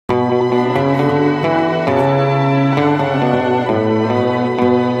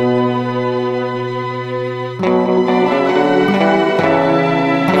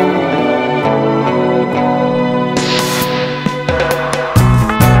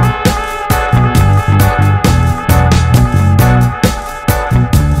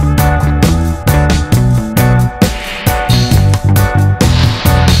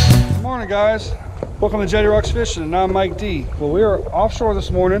Guys, welcome to Jettie Rocks Fishing, and I'm Mike D. Well, we are offshore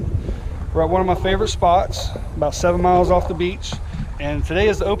this morning. We're at one of my favorite spots, about 7 miles off the beach, and today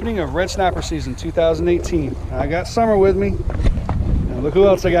is the opening of red snapper season 2018. I got Summer with me, and look who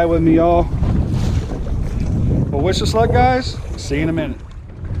else I got with me, y'all. Well, wish us luck, guys. See you in a minute.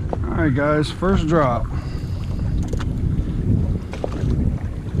 All right, guys, first drop.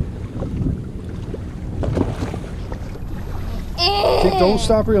 Don't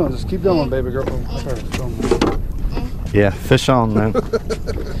stop reeling, just keep going, baby girl. Yeah, fish on, man.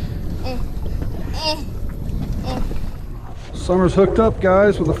 Summer's hooked up,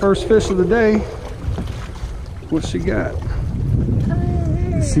 guys, with the first fish of the day. What's she got?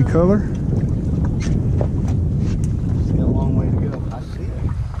 You see color? She's got a long way to go. I see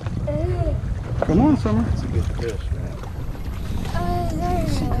it. Come on, Summer. That's a good fish, man.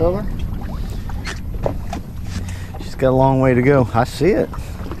 See color? Got a long way to go. I see it.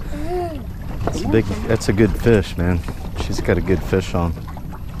 It's big. That's a good fish, man. She's got a good fish on.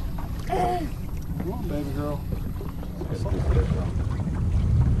 Come on, baby girl.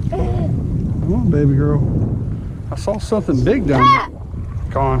 Come on, baby girl. I saw something big down there.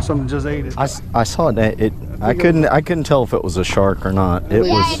 Come on, something just ate it. I saw it. I couldn't tell if it was a shark or not. It was.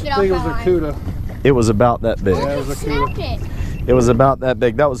 I think it was a cuda. It was about that big. Yeah, it was a cuda. It was about that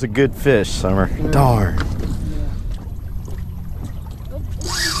big. That was a good fish, Summer. Yeah. Darn.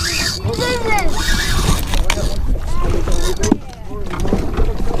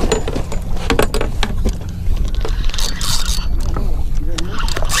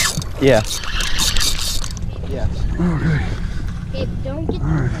 Yeah. Yeah. Okay. Hey, don't get all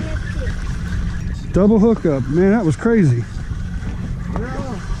right. Double hookup. Man, that was crazy.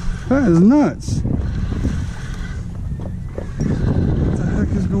 That is nuts. What the heck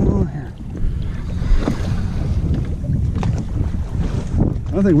is going on here?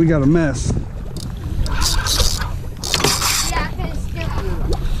 I think we got a mess.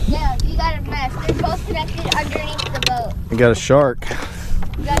 Yeah, you got a mess. They're both connected underneath the boat. We got a shark.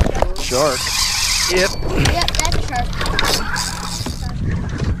 You got a Shark. Yep. Yep, that's a shark.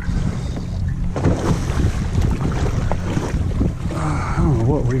 I don't know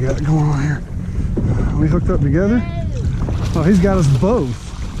what we got going on here. Are we hooked up together? Oh, he's got us both.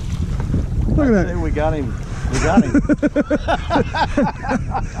 Look at that. We got him. We got him.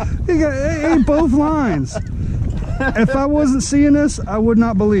 He ate both lines. If I wasn't seeing this, I would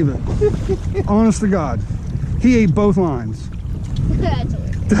not believe it. Honest to God. He ate both lines. That's weird.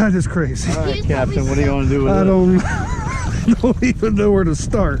 That is crazy. All right, Captain, what do you want to do with it? I don't even know where to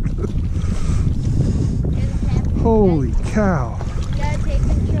start. Holy cow. You gotta take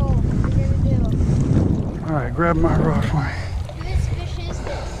control. What are you gonna do? All right, grab my rod for me. Whose fish is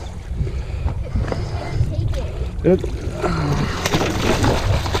this? Who's gonna take it?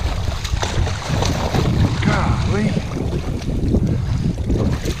 Golly.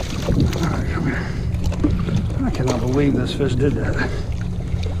 All right, come here. I cannot believe this fish did that.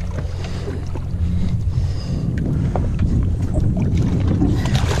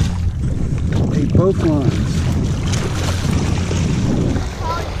 Ate both lines. I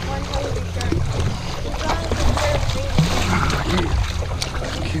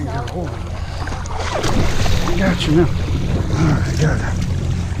can't get a hold of it. Got you now. All right, got it.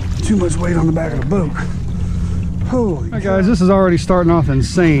 Too much weight on the back of the boat. Holy. All right, guys, this is already starting off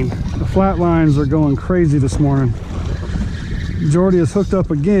insane. The flat lines are going crazy this morning. Jordy is hooked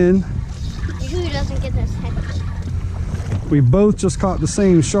up again. Who doesn't get this heck? We both just caught the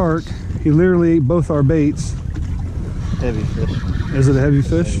same shark. He literally ate both our baits. Heavy fish. Is it a heavy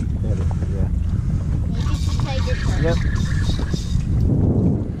fish? Heavy, yeah. You just take it first. Yep.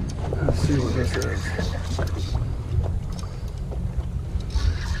 Let's see what this is.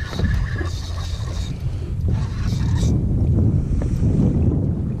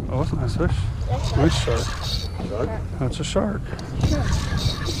 Oh, that's a nice fish. Nice shark. That's a shark.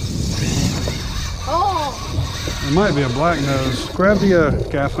 Oh! It might be a black nose. Grab the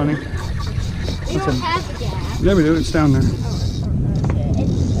gaff, honey. We don't have a gap. Yeah, we do. It's down there. You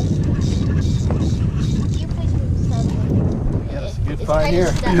please move this out of the way. Got us a good It's fight kind here.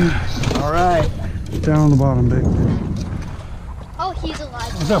 of stuck. All right. Down on the bottom, babe. Oh, he's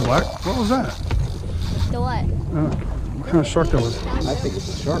alive. Was that black? What was that? The what? The kind of shark that was? I think it's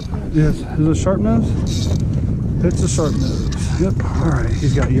a shark. Yes. Is it a sharp nose? It's a sharp nose. Yep. All right.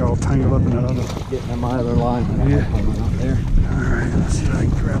 He's got you all tangled up in that other. Getting in my other line. Yeah. Out there. All right. Let's see if I can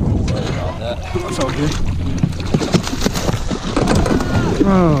grab a hold of it. That's all good.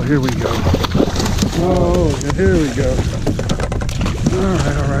 Oh, here we go. Oh, here we go. All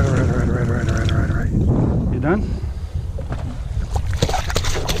right. You done?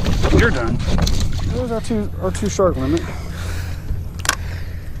 You're done. There's our two shark limit.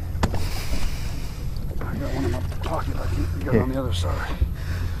 I got one in my pocket. I can't get it on the other side.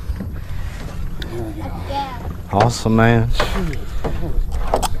 There we go. Awesome, man.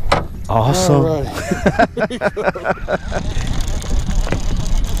 Awesome. All right.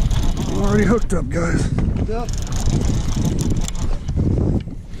 Already hooked up, guys. Yep.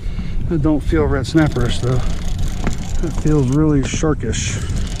 It don't feel red snapperish though. It feels really sharkish.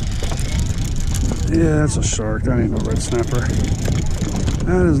 Yeah, that's a shark. That ain't no red snapper.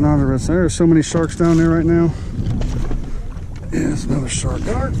 That is not a red snapper. There's so many sharks down there right now. Yeah, it's another shark.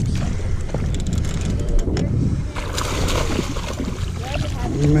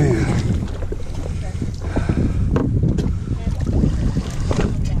 Man.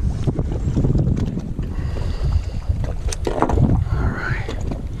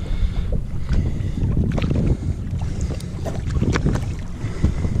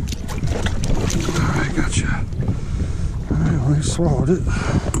 Swallowed it. All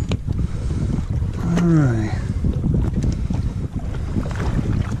right.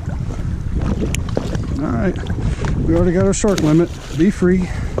 All right. We already got our shark limit. Be free.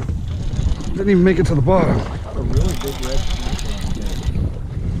 Didn't even make it to the bottom. A really big red snapper.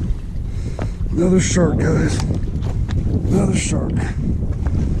 Another shark, guys. Another shark.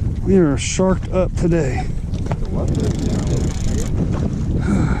 We are sharked up today.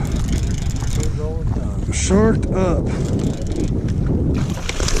 Sharked up.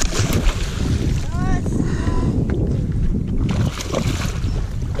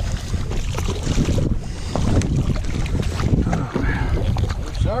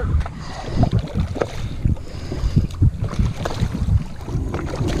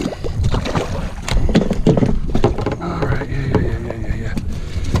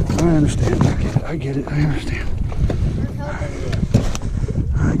 I get it. I understand.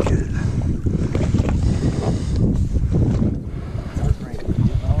 I get it.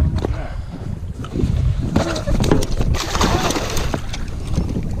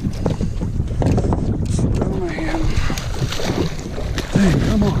 Slip out of my hand. Dang,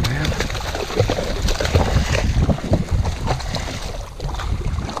 come on, man.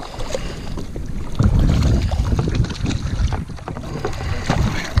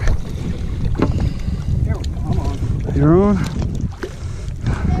 You're on? Alright.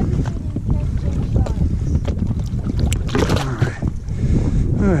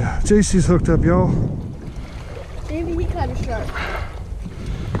 Oh, yeah. JC's hooked up, y'all. Maybe he caught a shark.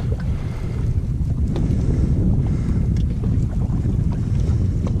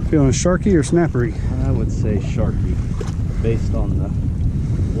 Feeling sharky or snappery? I would say sharky, based on the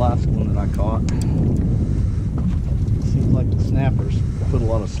last one that I caught. Seems like the snappers put a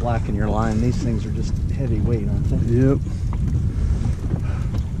lot of slack in your line. These things are just heavy weight, aren't they? Yep.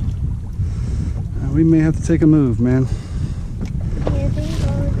 We may have to take a move, man. Yeah, I think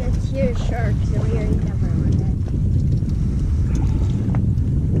all of this here is sharks, so we already have our one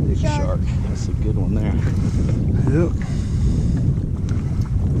dead. Big shark. That's a good one there. Yep.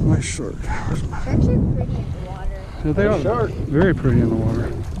 Nice shark. Where's my... Sharks are pretty in the water. Yeah, they are very pretty in the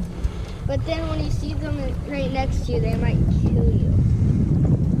water. But then when you see them right next to you, they might kill you.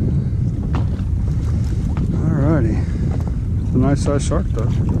 Alrighty. It's a nice sized shark though.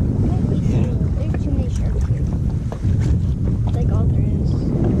 There's too many sharks here. That's like all there is.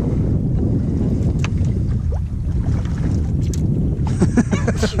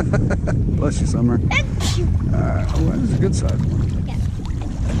 Bless you, Summer. Alright, oh, that is a good sized one. Yeah.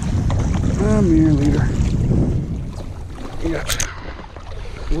 Come here, leader. Gotcha.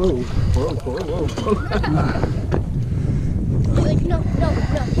 Whoa, whoa, whoa, whoa, whoa. You're like, no.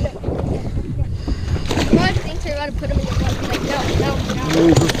 Mom thinks we're about to put him in the water. Like, no.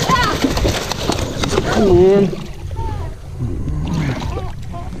 Ah! Come on.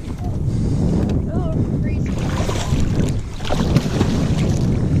 Oh, freezing.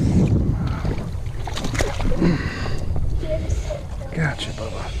 Gotcha,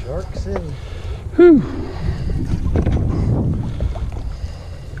 Bubba. Sharks in. Whew.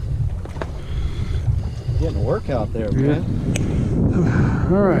 Getting a workout there, man.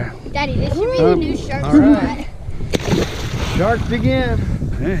 All right. Daddy, this should be the new shark all right. spot. Sharks again.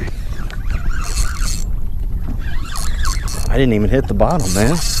 Hey. I didn't even hit the bottom,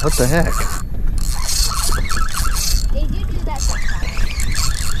 man. What the heck? They do that sometimes.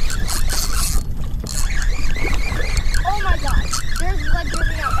 Oh my god, there's blood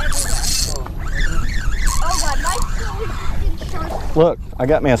dripping out everywhere. Oh god, my foot is sharp. Look, I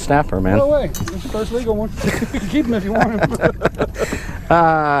got me a snapper, man. No way. It's your first legal one. You can keep him if you want him.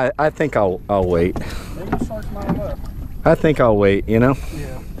 I think I'll wait. Maybe the shark's not left. I think I'll wait, you know?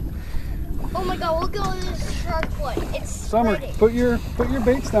 Yeah. Oh my god, look at this shark foot. It's Summer, spreading. put your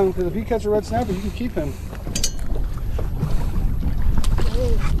baits down, because if you catch a red snapper, you can keep him.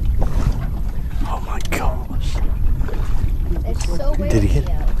 Oh my gosh. It's so weird. Did he hit?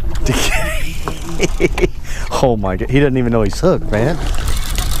 Oh my god. He doesn't even know he's hooked, man.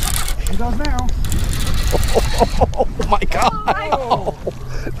 He does now. Oh my god. Oh.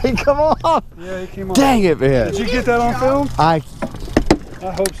 Hey, come on. Yeah, he came on. Dang it, man. Did you get that on film? I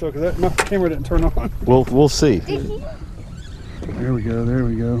hope so, because my camera didn't turn on. we'll see. Did he? There we go, there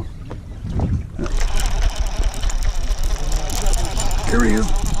we go. Here he is.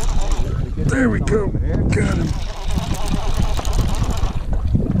 There we go. Got him.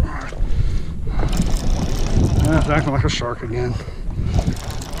 That's acting like a shark again.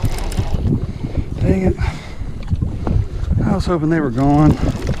 Dang it. I was hoping they were gone.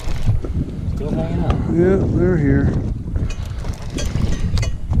 Still hanging out. Yeah, they're here.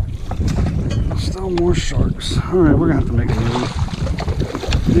 Still more sharks. All right, we're gonna have to make a move.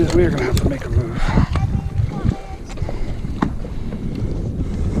 Yeah, we're gonna have to make a move.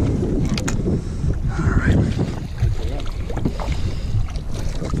 All right.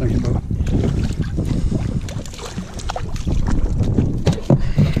 Thank you, Bubba.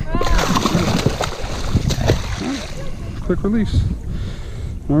 Quick release.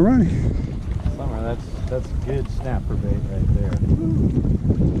 All righty. Summer, that's good snapper bait right there.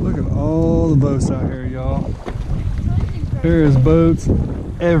 Look at all the boats out here, y'all. There is boats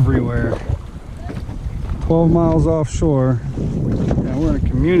everywhere. 12 miles offshore, and we're in a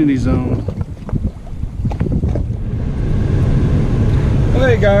community zone.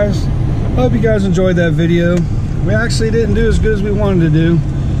 Hey guys, hope you guys enjoyed that video. We actually didn't do as good as we wanted to do.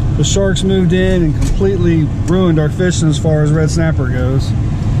 The sharks moved in and completely ruined our fishing as far as red snapper goes.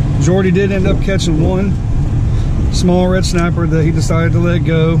 Jordy did end up catching one small red snapper that he decided to let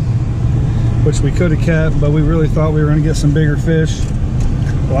go, which we could have kept, but we really thought we were going to get some bigger fish.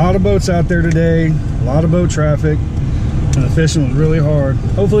 A lot of boats out there today, a lot of boat traffic, and the fishing was really hard.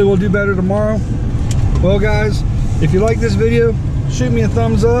 Hopefully we'll do better tomorrow. Well guys, if you like this video, shoot me a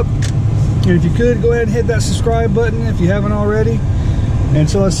thumbs up, and if you could, go ahead and hit that subscribe button if you haven't already. And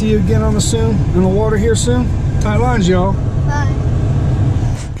until I see you again on the water here soon, tight lines, y'all. Bye.